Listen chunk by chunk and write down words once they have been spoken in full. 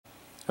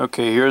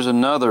Okay, here's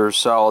another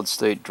solid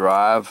state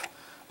drive,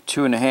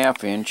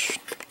 2.5 inch,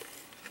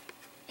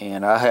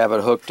 and I have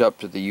it hooked up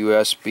to the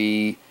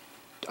USB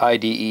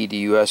IDE to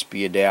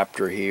USB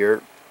adapter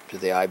here to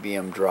the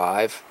IBM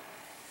drive.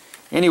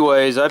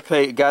 Anyways, I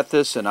got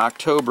this in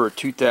October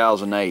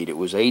 2008. It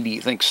was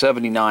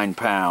 79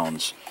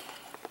 pounds.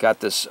 Got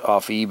this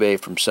off eBay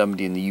from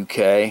somebody in the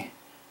UK.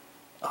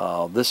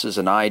 This is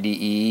an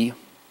IDE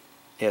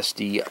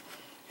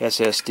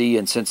SSD,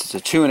 and since it's a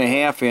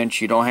 2.5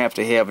 inch, you don't have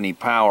to have any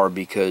power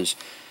because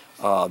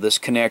this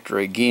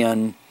connector,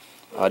 again,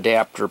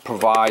 adapter,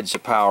 provides the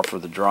power for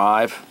the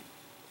drive.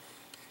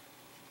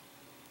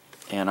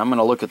 And I'm going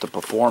to look at the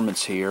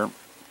performance here.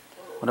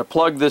 When I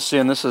plug this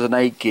in, this is an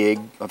 8 gig.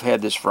 I've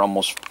had this for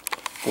almost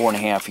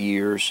 4.5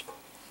 years,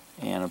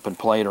 and I've been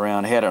playing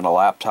around. I had it on a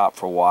laptop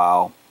for a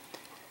while,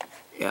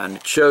 and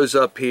it shows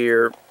up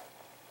here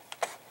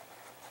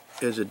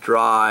as a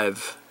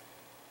drive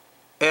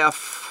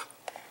F,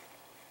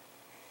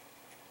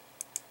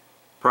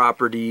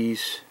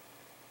 properties,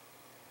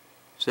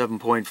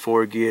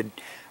 7.4 gig.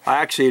 I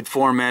actually had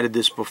formatted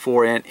this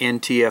before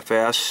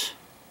NTFS.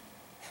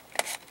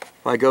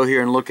 If I go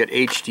here and look at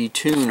HD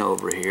Tune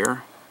over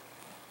here,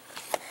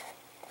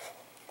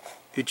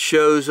 it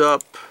shows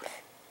up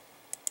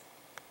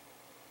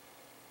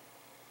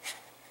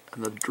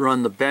and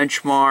run the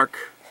benchmark.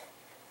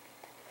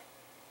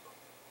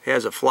 It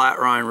has a flat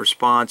line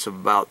response of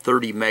about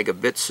 30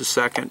 megabits a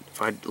second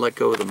if I let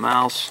go of the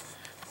mouse,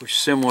 which is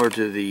similar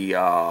to the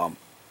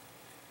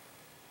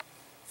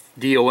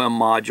DOM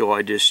module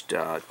I just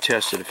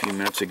tested a few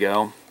minutes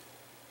ago.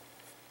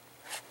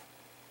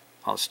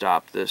 I'll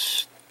stop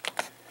this.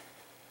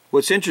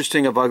 What's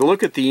interesting, if I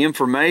look at the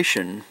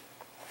information,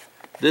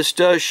 this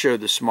does show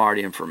the smart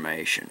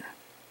information.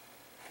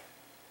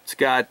 It's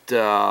got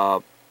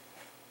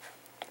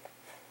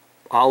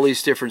all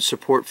these different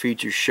support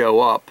features show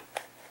up.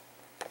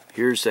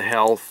 Here's the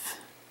health,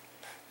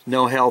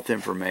 no health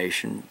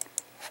information.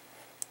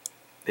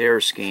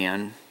 Error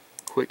scan,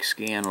 quick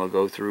scan will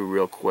go through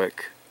real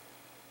quick.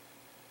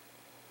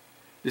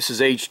 This is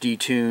HD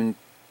Tune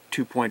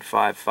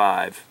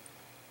 2.55.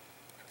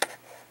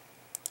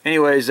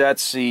 Anyways,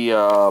 that's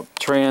the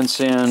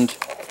Transcend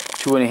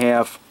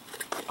 2.5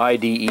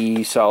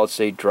 IDE solid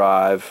state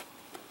drive,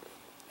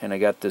 and I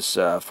got this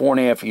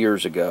 4.5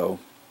 years ago.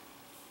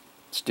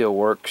 It still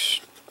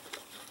works.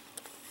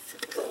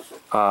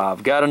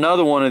 I've got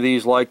another one of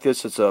these like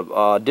this. It's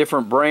a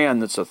different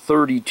brand. That's a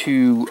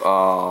 32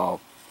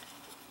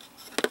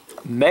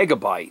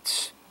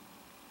 megabytes,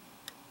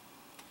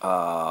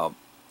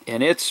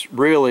 and it's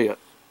really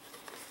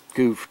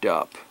goofed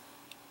up.